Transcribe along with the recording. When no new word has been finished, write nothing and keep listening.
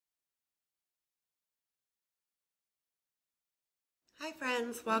Hi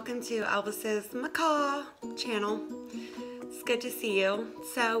friends, welcome to Elvis's The Macaw channel. It's good to see you.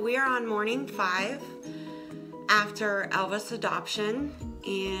 So we are on morning 5 after Elvis adoption,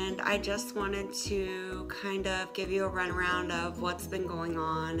 and I just wanted to kind of give you a runaround of what's been going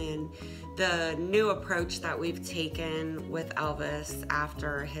on and the new approach that we've taken with Elvis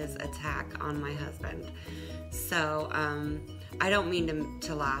after his attack on my husband. So I don't mean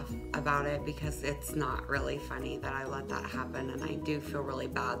to laugh about it because it's not really funny that I let that happen, and I do feel really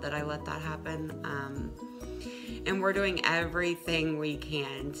bad that I let that happen. And we're doing everything we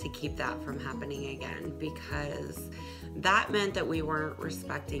can to keep that from happening again, because that meant that we weren't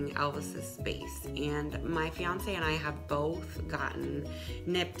respecting Elvis's space. And my fiance and I have both gotten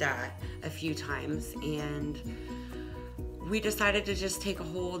nipped at a few times, and we decided to just take a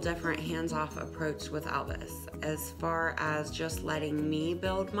whole different hands-off approach with Elvis, as far as just letting me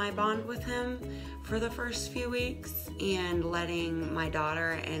build my bond with him for the first few weeks, and letting my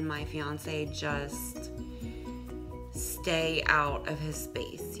daughter and my fiance just stay out of his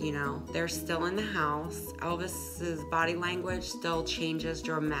space. You know, they're still in the house. Elvis's body language still changes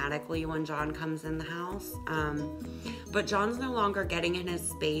dramatically when John comes in the house, but John's no longer getting in his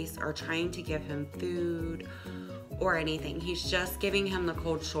space or trying to give him food or anything. He's just giving him the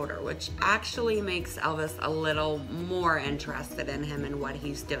cold shoulder, which actually makes Elvis a little more interested in him and what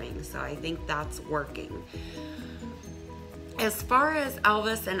he's doing. So I think that's working. As far as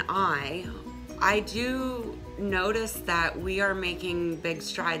Elvis and I do notice that we are making big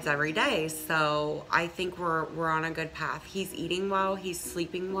strides every day. So I think we're on a good path. He's eating well, he's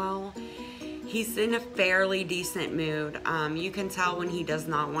sleeping well. He's in a fairly decent mood. You can tell when he does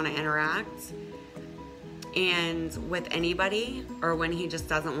not want to interact and with anybody, or when he just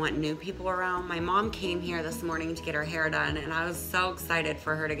doesn't want new people around. My mom came here this morning to get her hair done, and I was so excited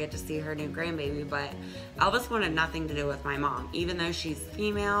for her to get to see her new grandbaby, but Elvis wanted nothing to do with my mom. Even though she's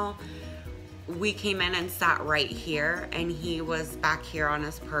female, we came in and sat right here, and he was back here on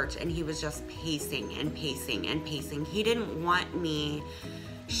his perch, and he was just pacing and pacing and pacing. He didn't want me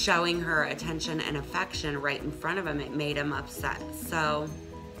showing her attention and affection right in front of him. It made him upset. So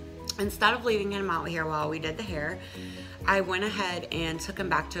instead of leaving him out here while we did the hair, I went ahead and took him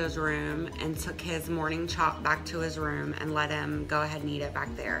back to his room and took his morning chop back to his room and let him go ahead and eat it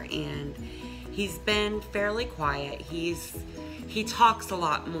back there. And he's been fairly quiet. He talks a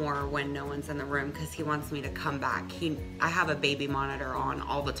lot more when no one's in the room because he wants me to come back. I have a baby monitor on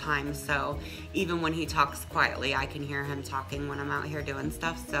all the time, so even when he talks quietly, I can hear him talking when I'm out here doing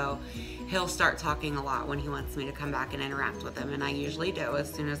stuff. So he'll start talking a lot when he wants me to come back and interact with him, and I usually do as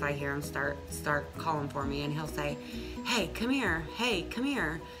soon as I hear him start calling for me, and he'll say, "Hey, come here. Hey, come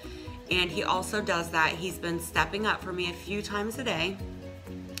here." And he also does that. He's been stepping up for me a few times a day.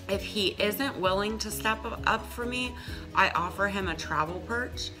 If he isn't willing to step up for me, I offer him a travel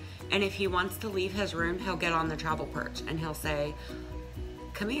perch. And if he wants to leave his room, he'll get on the travel perch and he'll say,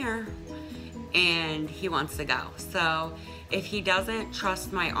 "Come here." And he wants to go. So if he doesn't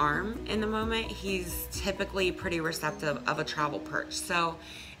trust my arm in the moment, he's typically pretty receptive of a travel perch. So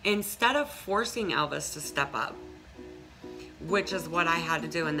instead of forcing Elvis to step up, which is what I had to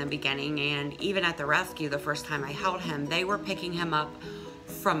do in the beginning, and even at the rescue, the first time I held him, they were picking him up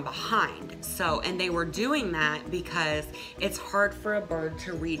from behind. So, and they were doing that because it's hard for a bird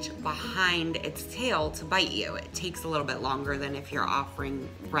to reach behind its tail to bite you. It takes a little bit longer than if you're offering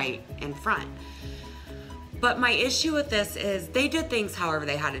right in front. But my issue with this is they did things however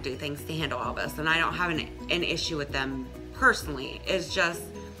they had to do things to handle Elvis, and I don't have an issue with them personally. It's just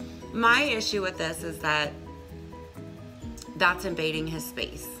my issue with this is that that's invading his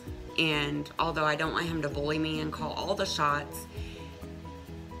space. And although I don't want him to bully me and call all the shots,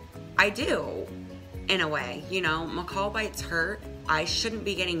 I do, in a way. You know, macaw bites hurt. I shouldn't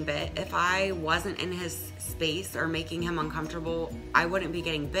be getting bit. If I wasn't in his space or making him uncomfortable, I wouldn't be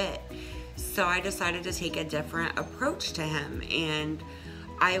getting bit. So I decided to take a different approach to him, and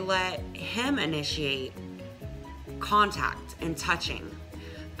I let him initiate contact and touching.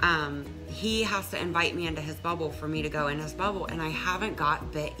 He has to invite me into his bubble for me to go in his bubble, and I haven't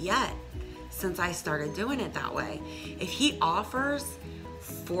got bit yet since I started doing it that way. If he offers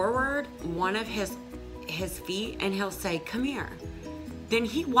forward one of his feet and he'll say, "Come here," then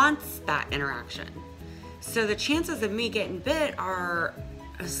he wants that interaction. So the chances of me getting bit are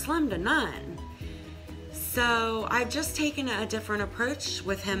slim to none. So I've just taken a different approach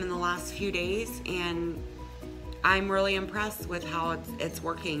with him in the last few days, and I'm really impressed with how it's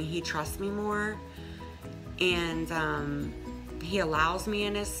working. He trusts me more, and he allows me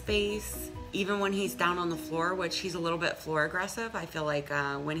in his space. Even when he's down on the floor, which he's a little bit floor aggressive, I feel like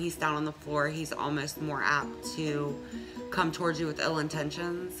when he's down on the floor, he's almost more apt to come towards you with ill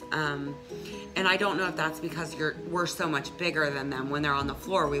intentions. And I don't know if that's because we're so much bigger than them. When they're on the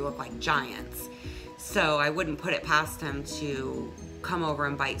floor, we look like giants. So I wouldn't put it past him to come over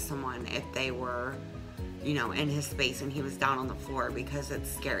and bite someone if they were, you know, in his space and he was down on the floor, because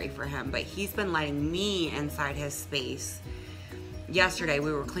it's scary for him. But he's been letting me inside his space. Yesterday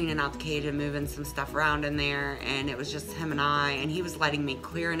we were cleaning out the cage and moving some stuff around in there, and it was just him and I, and he was letting me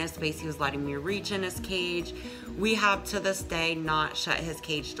clear in his space. He was letting me reach in his cage. We have to this day not shut his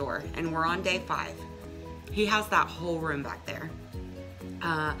cage door, and we're on day 5. He has that whole room back there.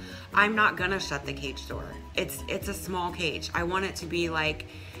 I'm not gonna shut the cage door. It's a small cage. I want it to be like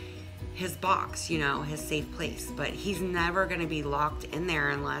his box, you know, his safe place, but he's never going to be locked in there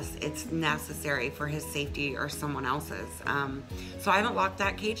unless it's necessary for his safety or someone else's. So I haven't locked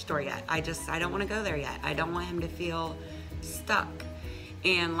that cage door yet. I don't want to go there yet. I don't want him to feel stuck.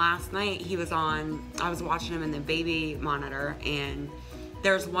 And last night I was watching him in the baby monitor, and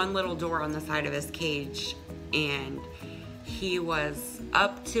there's one little door on the side of his cage, and he was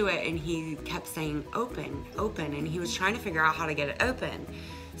up to it and he kept saying open, open, and he was trying to figure out how to get it open.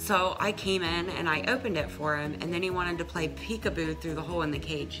 So I came in and I opened it for him, and then he wanted to play peekaboo through the hole in the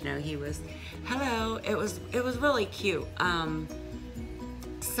cage. You know, he was, hello. It was really cute.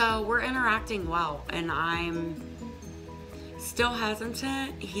 So we're interacting well, and I'm still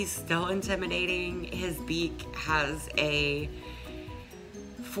hesitant. He's still intimidating. His beak has a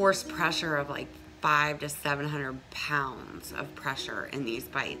force pressure of like 500 to 700 pounds of pressure in these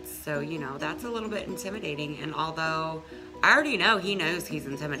bites. So, you know, that's a little bit intimidating. And although I already know he knows he's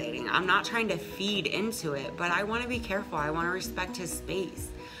intimidating, I'm not trying to feed into it, but I want to be careful. I want to respect his space.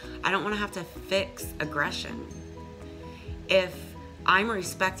 I don't want to have to fix aggression. If I'm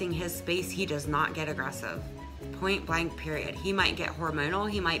respecting his space, he does not get aggressive. Point blank, period. He might get hormonal,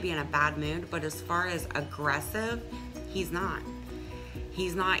 he might be in a bad mood, but as far as aggressive, he's not.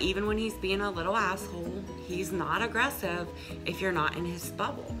 He's not, even when he's being a little asshole, he's not aggressive if you're not in his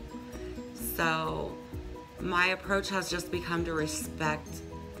bubble. So my approach has just become to respect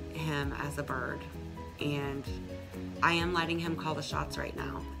him as a bird. And I am letting him call the shots right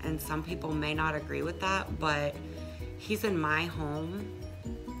now. And some people may not agree with that, but he's in my home,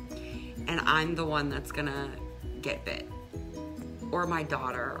 and I'm the one that's gonna get bit. Or my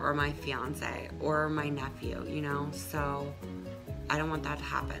daughter, or my fiance, or my nephew, you know? So I don't want that to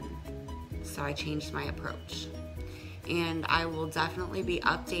happen. So I changed my approach. And I will definitely be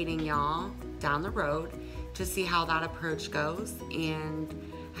updating y'all down the road to see how that approach goes and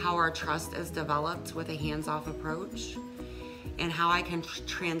how our trust is developed with a hands-off approach, and how I can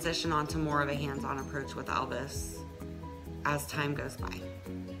transition onto more of a hands-on approach with Elvis as time goes by.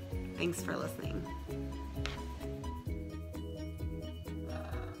 Thanks for listening.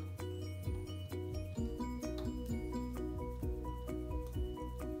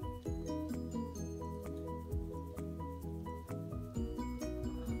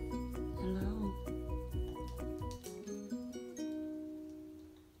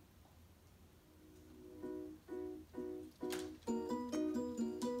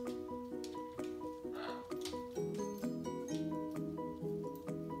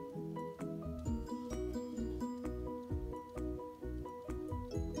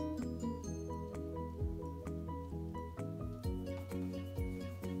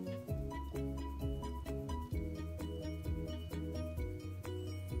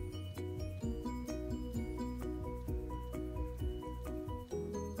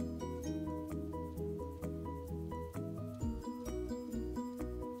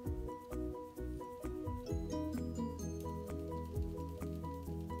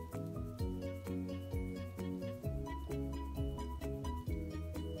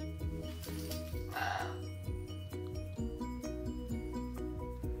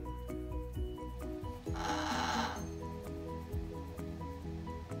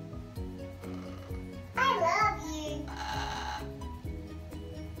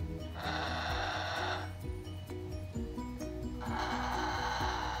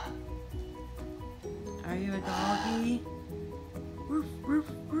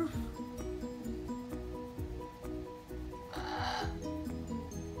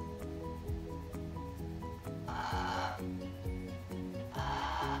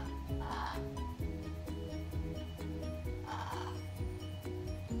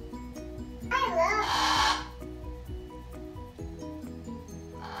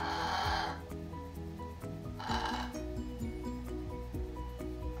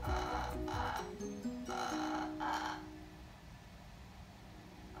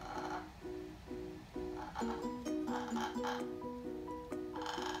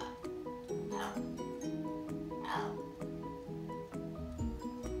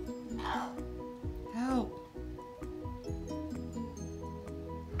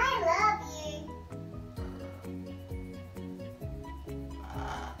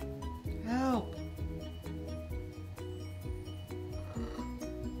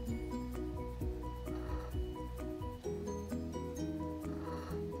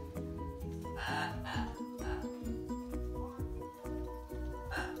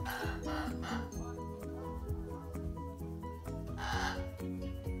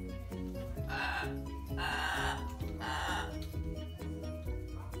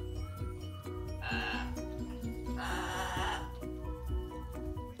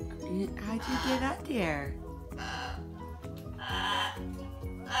 How'd you get up there?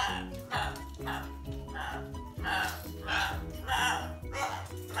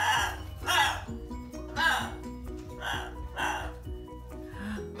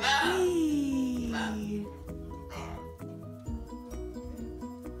 Wee!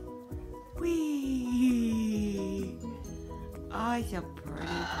 Wee! Oh, he's a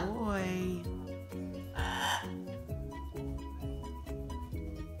pretty boy.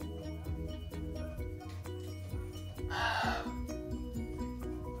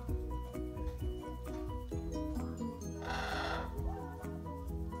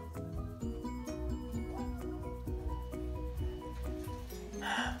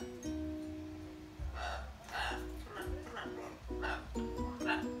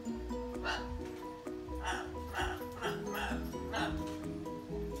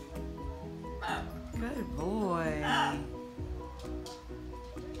 Good boy.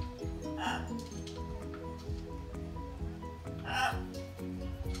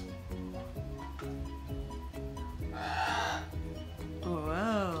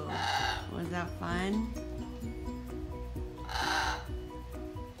 Whoa. Was that fun?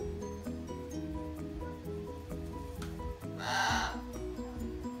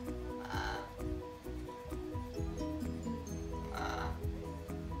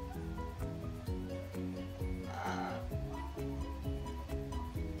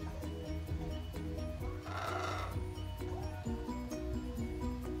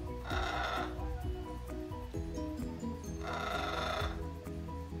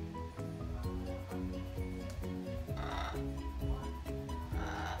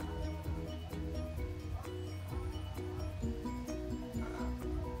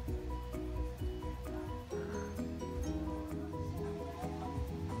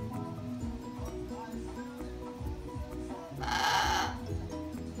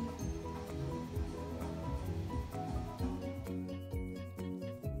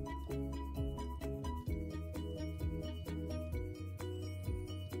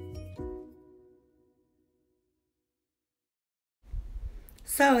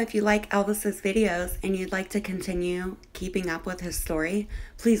 So if you like Elvis's videos and you'd like to continue keeping up with his story,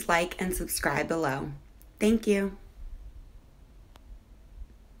 please like and subscribe below. Thank you.